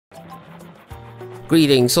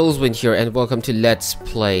Greetings, Soulswind here, and welcome to Let's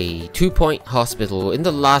Play 2 Point Hospital. In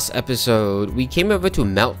the last episode, we came over to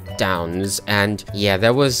Meltdowns, and yeah,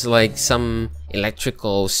 there was like some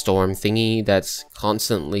electrical storm thingy that's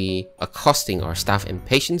constantly accosting our staff and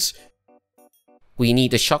patients. We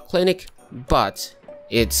need a shock clinic, but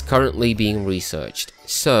it's currently being researched.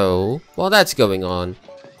 So, while that's going on,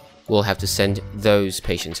 we'll have to send those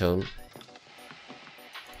patients home.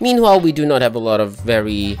 Meanwhile, we do not have a lot of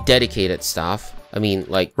very dedicated staff. I mean,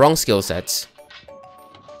 like, wrong skill sets.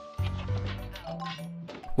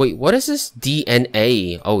 Wait, what is this?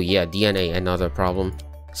 DNA. Oh yeah, DNA, another problem.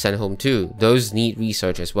 Send home too. Those need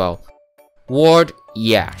research as well. Ward,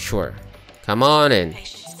 yeah, sure. Come on in.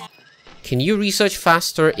 Can you research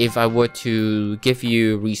faster if I were to give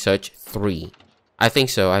you research 3? I think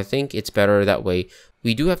so. I think it's better that way.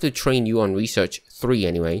 We do have to train you on research 3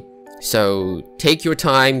 anyway. So take your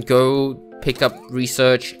time, go pick up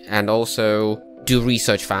research, and also do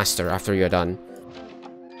research faster after you're done.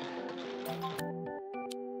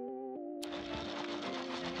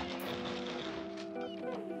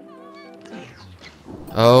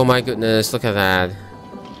 Oh my goodness, look at that.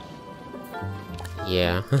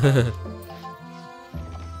 Yeah.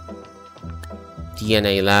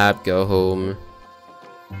 DNA lab, go home.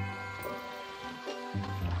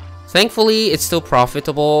 Thankfully, it's still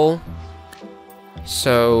profitable.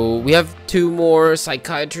 So, we have 2 more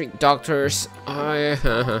psychiatric doctors.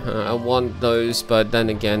 I want those, but then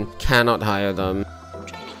again, cannot hire them.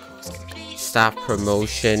 Staff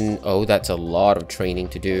promotion. Oh, that's a lot of training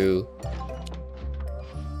to do.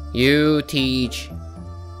 You teach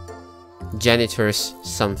janitors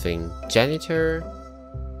something. Janitor.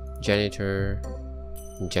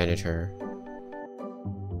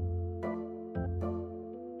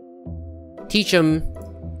 Teach them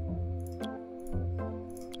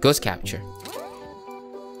ghost capture.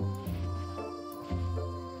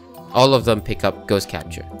 All of them pick up ghost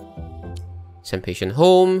capture. Send patient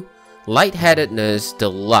home. Lightheadedness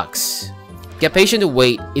deluxe. Get patient to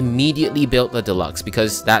wait. Immediately build the deluxe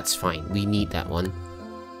because that's fine. We need that one.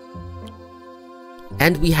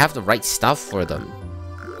 And we have the right stuff for them.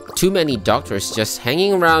 Too many doctors just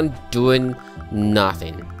hanging around doing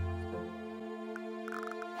nothing.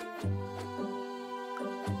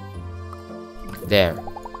 There.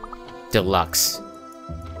 Deluxe.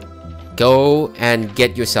 Go and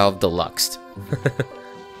get yourself deluxed.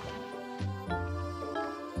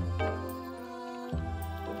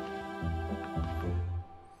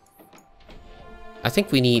 I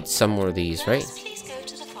think we need some more of these, right? Please go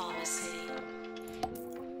to the pharmacy.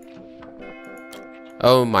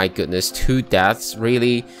 Oh my goodness, 2 deaths,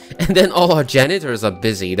 really? And then all our janitors are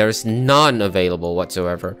busy. There's none available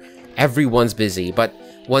whatsoever. Everyone's busy, but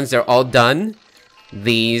once they're all done,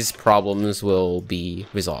 these problems will be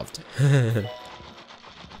resolved.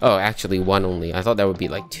 Oh, actually 1 only. I thought that would be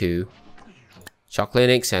like 2. Shock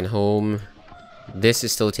clinics and home. This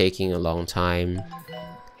is still taking a long time.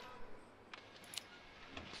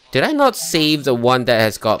 Did I not save the one that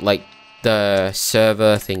has got like the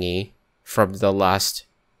server thingy from the last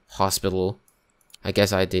hospital? I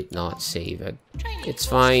guess I did not save it. It's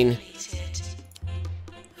fine.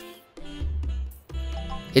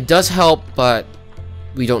 It does help, but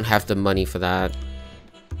we don't have the money for that.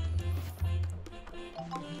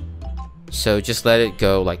 So just let it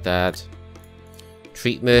go like that.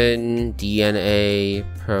 Treatment, DNA,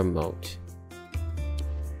 promote.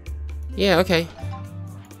 Yeah, okay.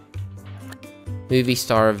 Movie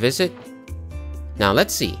star visit. Now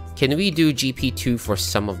let's see. Can we do GP2 for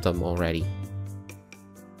some of them already?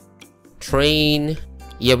 Train.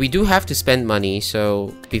 Yeah, we do have to spend money.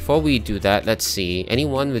 So before we do that, let's see.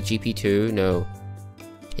 Anyone with GP2? No.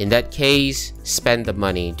 In that case, spend the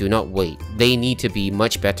money. Do not wait. They need to be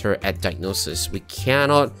much better at diagnosis. We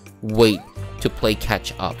cannot wait to play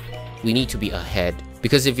catch up. We need to be ahead.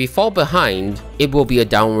 Because if we fall behind, it will be a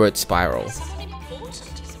downward spiral.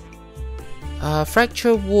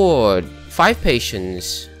 Fracture ward. 5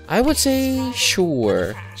 patients. I would say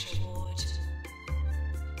sure.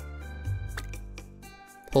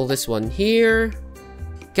 Pull this one here.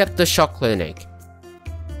 Get the shock clinic.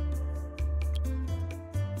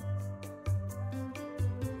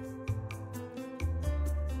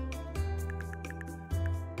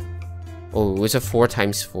 Oh, it's a 4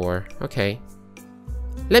 times 4. Okay.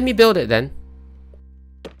 Let me build it then.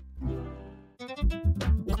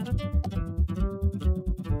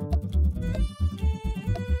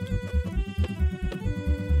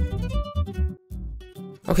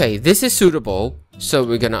 Okay, this is suitable. So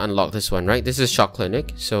we're gonna unlock this one, right? This is shock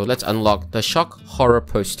clinic. So let's unlock the shock horror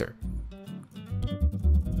poster.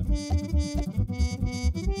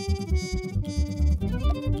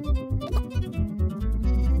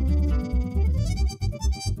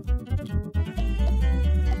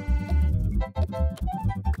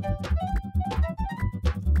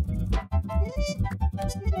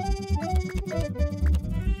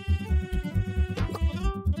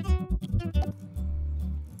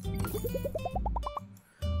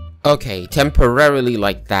 Okay, temporarily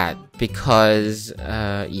like that, because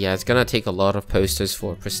yeah, it's gonna take a lot of posters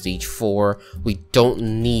for Prestige 4. We don't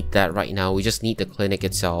need that right now, we just need the clinic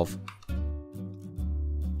itself.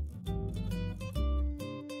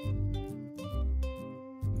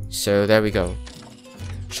 So there we go.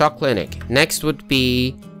 Shock clinic. Next would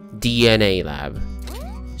be DNA lab.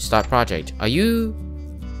 Start project. Are you...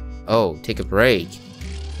 Oh, take a break.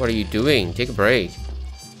 What are you doing? Take a break.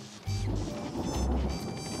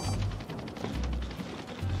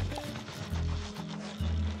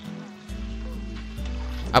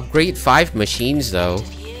 Upgrade 5 machines though.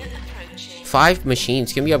 5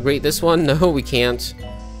 machines. Can we upgrade this one? No, we can't.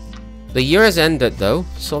 The year has ended though,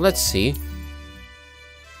 so let's see.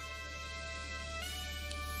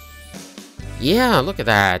 Yeah, look at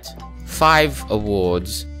that. 5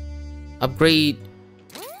 awards. Upgrade.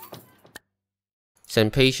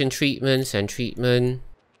 Send patient treatment, send treatment.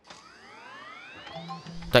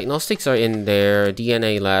 Diagnostics are in there.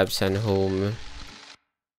 DNA lab, send home.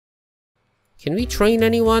 Can we train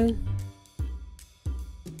anyone?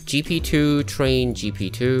 GP2, train,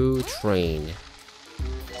 GP2, train.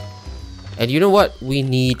 And you know what? We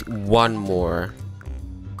need one more.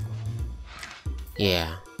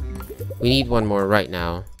 Yeah. We need one more right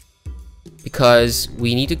now. Because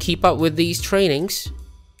we need to keep up with these trainings.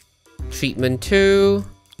 Treatment 2.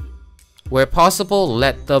 Where possible,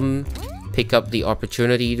 let them pick up the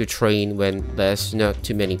opportunity to train when there's not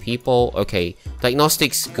too many people. Okay,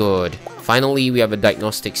 diagnostics, good. Finally, we have a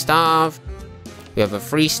diagnostic staff. We have a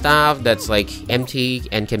free staff that's like empty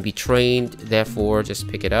and can be trained. Therefore, just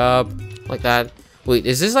pick it up like that. Wait,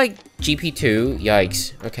 is this like GP2?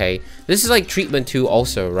 Yikes. Okay, this is like treatment 2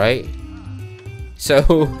 also, right? So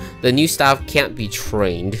the new staff can't be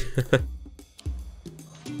trained.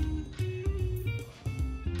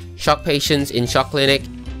 Shock patients in shock clinic.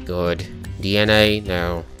 Good. DNA,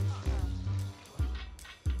 no.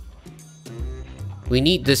 We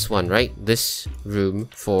need this one, right? This room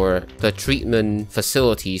for the treatment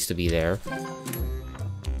facilities to be there.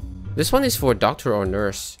 This one is for doctor or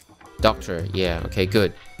nurse. Doctor, yeah, okay,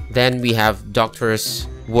 good. Then we have doctors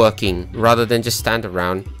working rather than just stand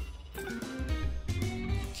around.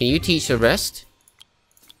 Can you teach the rest?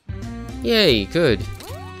 Yay, good.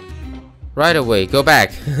 Right away, go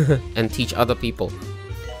back and teach other people.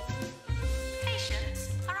 Patients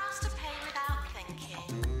are asked to pay without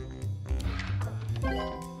thinking.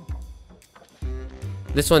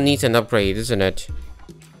 This one needs an upgrade, isn't it?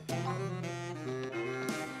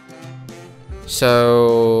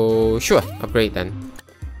 So, sure, upgrade then.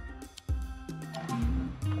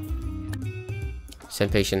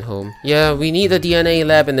 Send patient home. Yeah, we need the DNA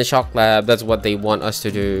lab and the shock lab. That's what they want us to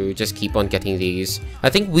do. Just keep on getting these. I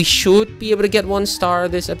think we should be able to get 1 star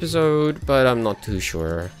this episode, but I'm not too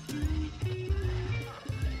sure.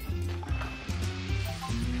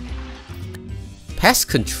 Pest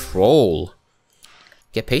control.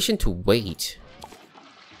 Get patient to wait.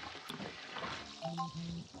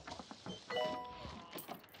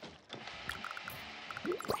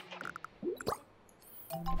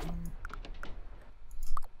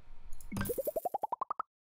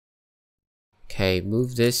 Okay,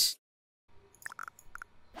 move this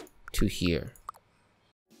to here.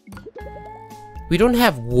 We don't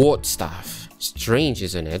have ward staff. Strange,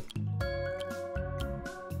 isn't it?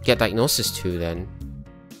 Get diagnosis too then.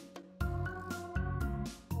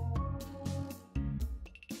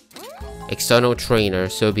 External trainer,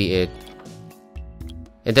 so be it.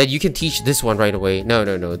 And then you can teach this one right away. No,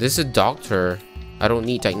 no, no. This is a doctor. I don't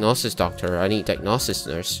need diagnosis doctor. I need diagnosis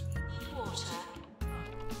nurse. Water.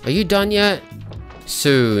 Are you done yet?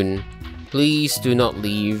 Soon. Please do not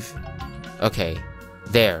leave. Okay.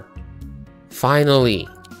 There. Finally.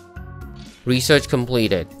 Research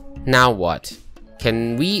completed. Now what?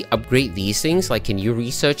 Can we upgrade these things? Like, can you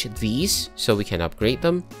research these so we can upgrade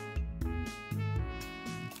them?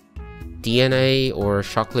 DNA or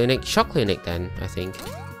shock clinic? Shock clinic then, I think.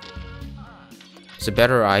 It's a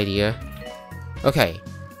better idea. Okay.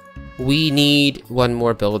 We need one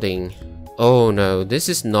more building. Oh no, this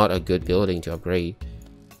is not a good building to upgrade.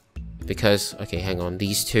 Because, okay, hang on.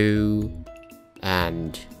 These 2.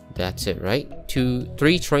 And that's it, right? 2,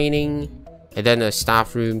 3 training. And then a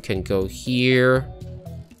staff room can go here.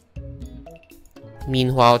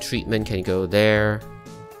 Meanwhile, treatment can go there.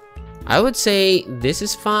 I would say this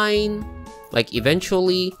is fine. Like,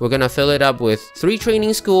 eventually, we're gonna fill it up with 3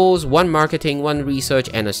 training schools, 1 marketing, 1 research,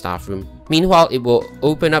 and a staff room. Meanwhile, it will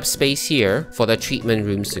open up space here for the treatment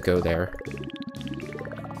rooms to go there.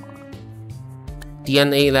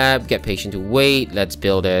 DNA lab, get patient to wait, let's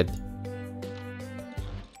build it.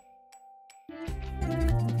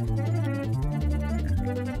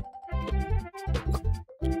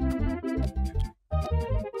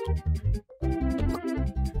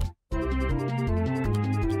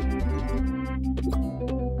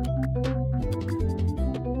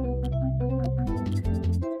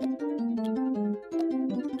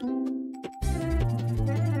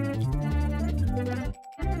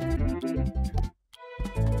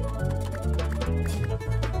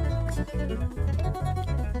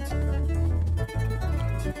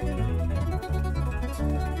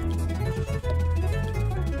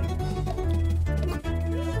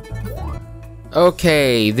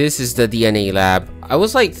 Okay, this is the DNA lab. I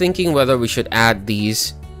was like thinking whether we should add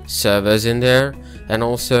these servers in there, and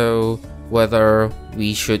also whether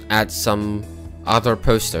we should add some other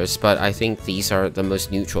posters, but I think these are the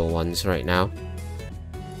most neutral ones right now.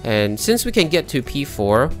 And since we can get to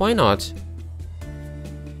P4, why not?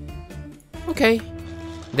 Okay,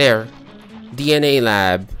 there. DNA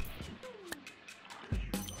lab.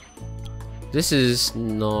 This is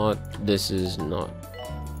not.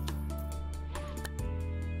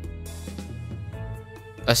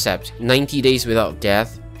 Accept. 90 days without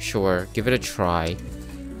death? Sure, give it a try.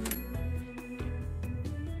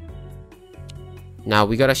 Now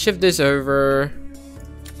we gotta shift this over.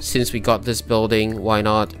 Since we got this building, why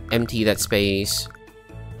not empty that space?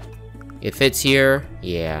 It fits here?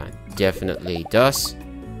 Yeah, definitely does.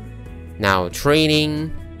 Now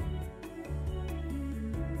training.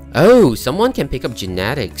 Oh, someone can pick up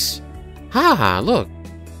genetics. Haha, look.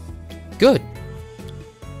 Good.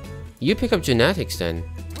 You pick up genetics then.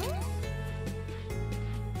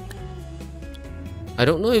 I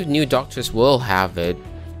don't know if new doctors will have it,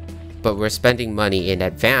 but we're spending money in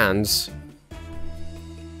advance,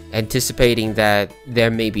 anticipating that there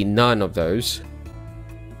may be none of those.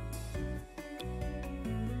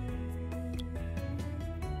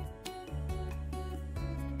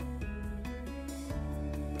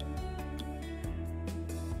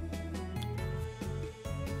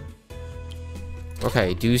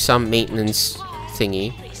 Okay, do some maintenance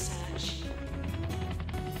thingy.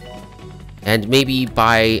 And maybe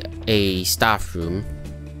buy a staff room.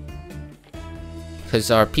 Because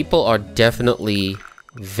our people are definitely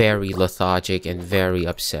very lethargic and very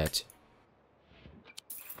upset.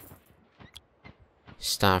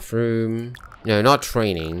 Staff room. No, not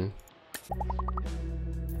training.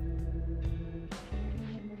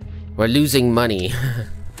 We're losing money.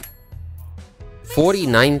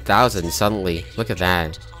 49,000 suddenly. Look at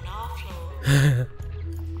that.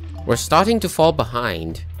 We're starting to fall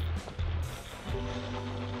behind.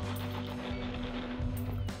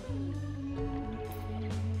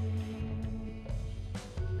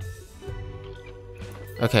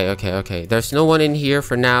 Okay. There's no one in here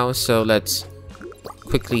for now, so let's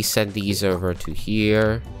quickly send these over to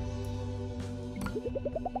here.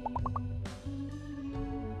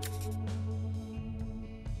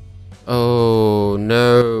 Oh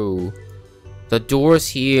no. The door's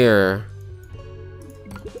here.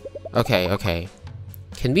 Okay.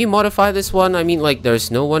 Can we modify this one? I mean, like,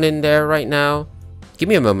 there's no one in there right now. Give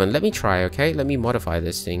me a moment. Let me try, okay? Let me modify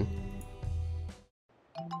this thing.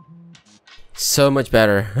 So much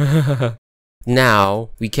better.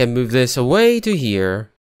 Now, we can move this away to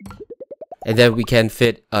here. And then we can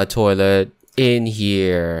fit a toilet in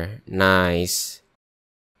here. Nice.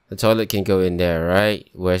 The toilet can go in there, right?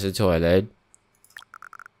 Where's the toilet?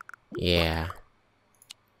 Yeah.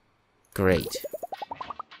 Great.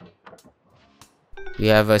 We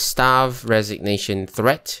have a staff resignation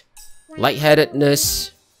threat.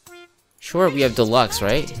 Lightheadedness. Sure, we have deluxe,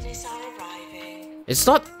 right? It's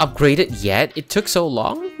not upgraded yet. It took so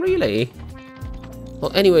long? Really?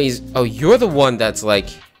 Well, anyways. Oh, you're the one that's like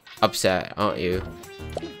upset, aren't you?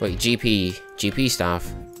 Wait, GP staff.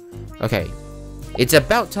 Okay. It's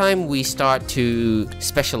about time we start to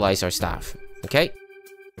specialize our staff. Okay?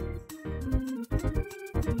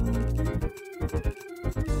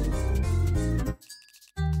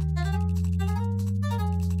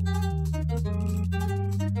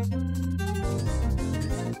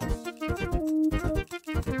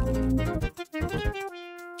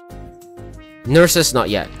 Nurses, not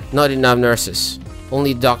yet. Not enough nurses.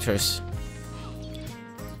 Only doctors.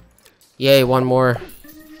 Yay, one more.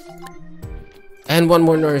 And one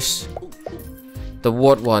more nurse. The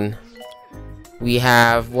ward one. We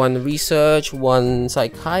have one research, one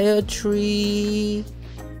psychiatry.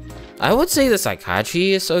 I would say the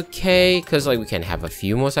psychiatry is okay, because like we can have a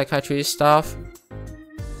few more psychiatry stuff.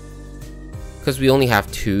 Because we only have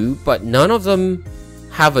 2, but none of them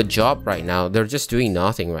have a job right now. They're just doing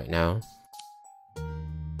nothing right now.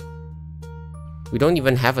 We don't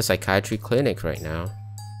even have a psychiatry clinic right now.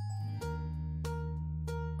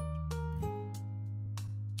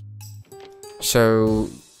 So,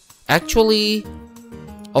 actually,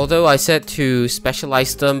 although I said to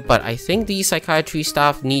specialize them, but I think the psychiatry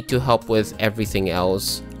staff need to help with everything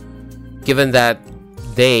else, given that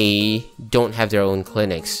they don't have their own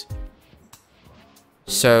clinics.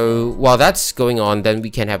 So, while that's going on, then we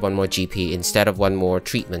can have one more GP instead of one more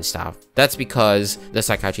treatment staff. That's because the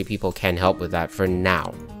psychiatry people can help with that for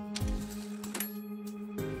now.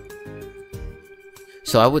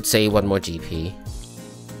 So I would say one more GP.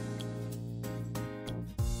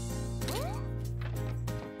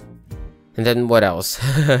 And then what else?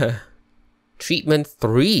 Treatment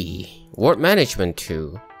 3. Ward Management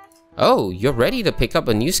 2. Oh, you're ready to pick up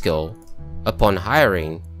a new skill upon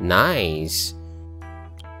hiring. Nice.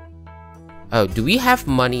 Oh, do we have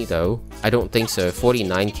money though? I don't think so.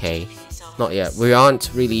 49k. Not yet. We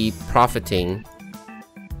aren't really profiting.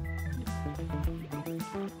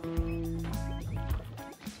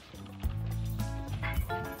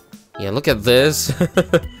 Yeah, look at this.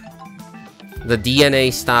 The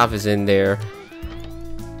DNA staff is in there.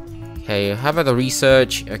 Okay, how about the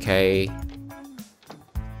research? Okay.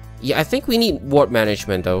 Yeah, I think we need ward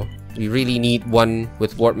management though. We really need one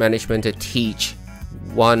with ward management to teach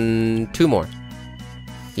two more.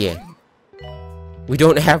 Yeah. We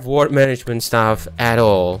don't have ward management staff at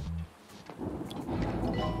all.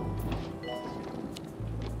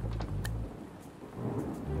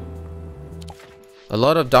 A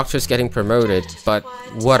lot of doctors getting promoted, but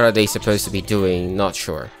what are they supposed to be doing? Not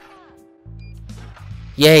sure.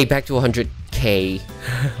 Yay, back to 100k.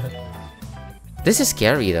 This is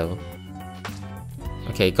scary though.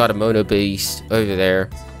 Okay, got a mono beast over there.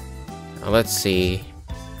 Now, let's see.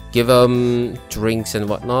 Give them drinks and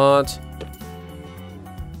whatnot.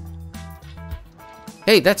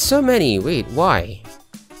 Hey, that's so many. Wait, why?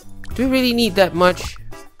 Do we really need that much?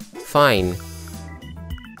 Fine.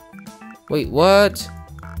 Wait, what?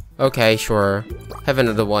 Okay, sure. Have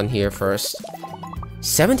another one here first.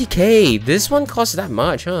 70k! This one costs that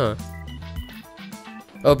much, huh?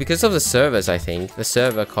 Oh, because of the servers, I think. The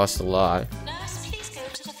server costs a lot. Nurse, please go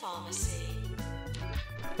to the pharmacy.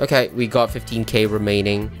 Okay, we got 15k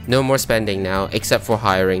remaining. No more spending now, except for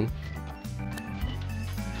hiring.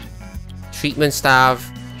 Treatment staff,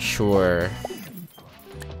 sure.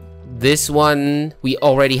 This one, we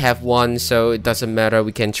already have one, so it doesn't matter.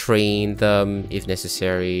 We can train them if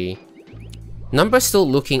necessary. Number's still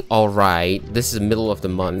looking alright. This is the middle of the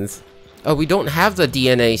month. Oh, we don't have the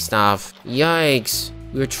DNA staff. Yikes.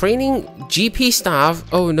 We're training GP staff.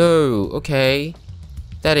 Oh no, okay.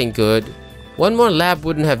 That ain't good. One more lab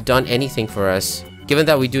wouldn't have done anything for us. Given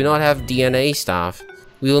that we do not have DNA staff,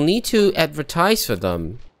 we will need to advertise for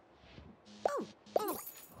them.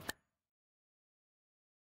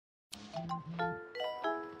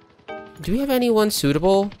 Do we have anyone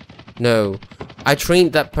suitable? No. I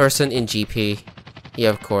trained that person in GP. Yeah,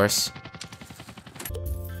 of course.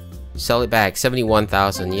 Sell it back.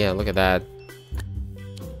 71,000. Yeah, look at that.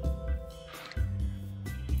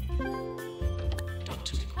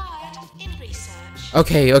 Doctor required in research.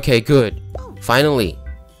 Okay, good. Finally.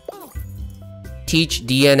 Teach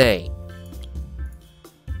DNA.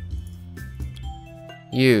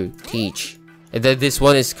 You, teach. And then this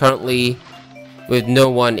one is currently with no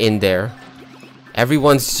one in there.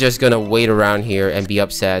 Everyone's just gonna wait around here and be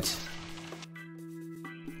upset.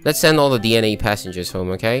 Let's send all the DNA passengers home,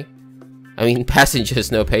 okay? I mean,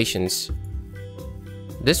 passengers, no patients.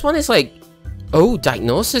 This one is like... Oh,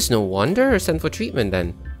 diagnosis, no wonder. Send for treatment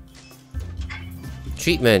then.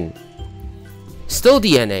 Treatment. Still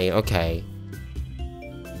DNA, okay.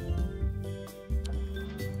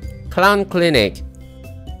 Clown clinic.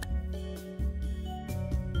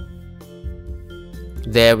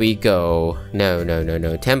 There we go. No.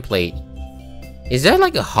 Template. Is there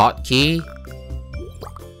like a hotkey?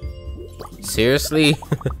 Seriously?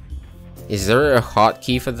 Is there a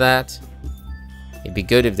hotkey for that? It'd be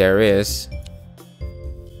good if there is.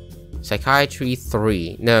 Psychiatry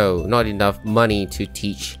 3. No, not enough money to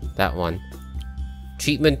teach that one.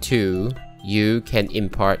 Treatment 2. You can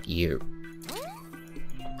impart you.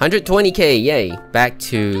 120k, yay. Back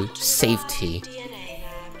to safety.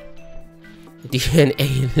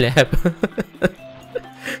 DNA lab.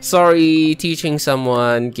 Sorry, teaching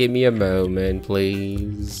someone. Give me a moment,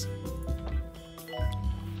 please.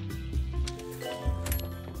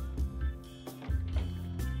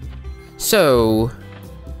 So,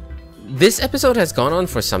 this episode has gone on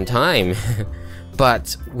for some time,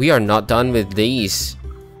 but we are not done with these.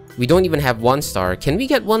 We don't even have 1 star. Can we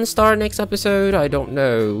get 1 star next episode? I don't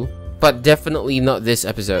know. But definitely not this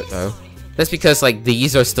episode though. That's because like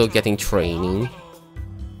these are still getting training.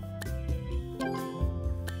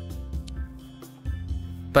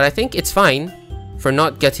 But I think it's fine for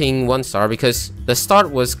not getting 1 star because the start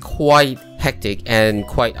was quite hectic and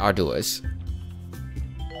quite arduous.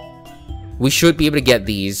 We should be able to get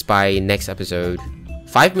these by next episode.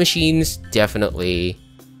 5 machines, definitely.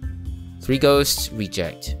 3 ghosts,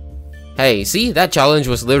 reject. Hey, see? That challenge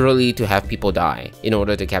was literally to have people die in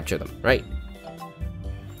order to capture them, right?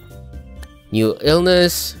 New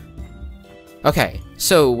illness. Okay,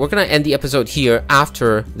 So we're gonna end the episode here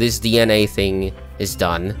after this DNA thing is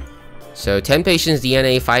done. So 10 patients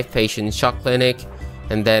DNA, 5 patients shock clinic,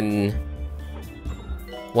 and then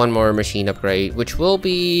 1 more machine upgrade, which will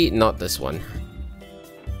be not this one.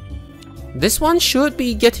 This one should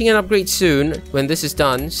be getting an upgrade soon when this is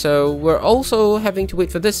done, so we're also having to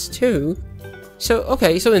wait for this too. So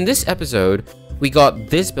okay, so in this episode, we got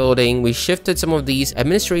this building, we shifted some of these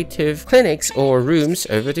administrative clinics or rooms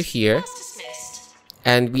over to here.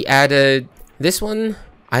 And we added this one,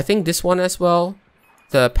 I think this one as well.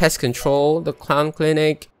 The pest control, the clown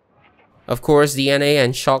clinic. Of course, DNA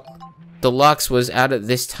and shock deluxe was added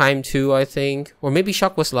this time too, I think. Or maybe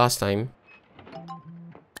shock was last time.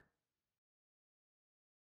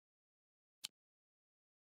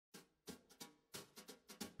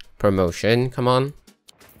 Promotion, come on.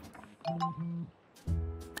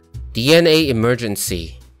 DNA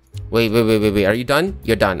emergency. Wait, are you done?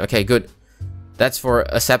 You're done. Okay, good. That's for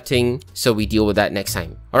accepting, so we deal with that next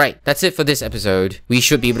time. Alright, that's it for this episode. We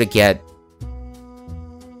should be able to get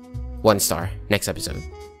 1 star next episode.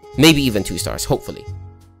 Maybe even 2 stars, hopefully.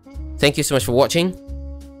 Thank you so much for watching.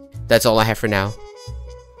 That's all I have for now.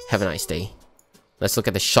 Have a nice day. Let's look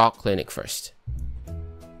at the shock clinic first.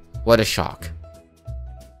 What a shock.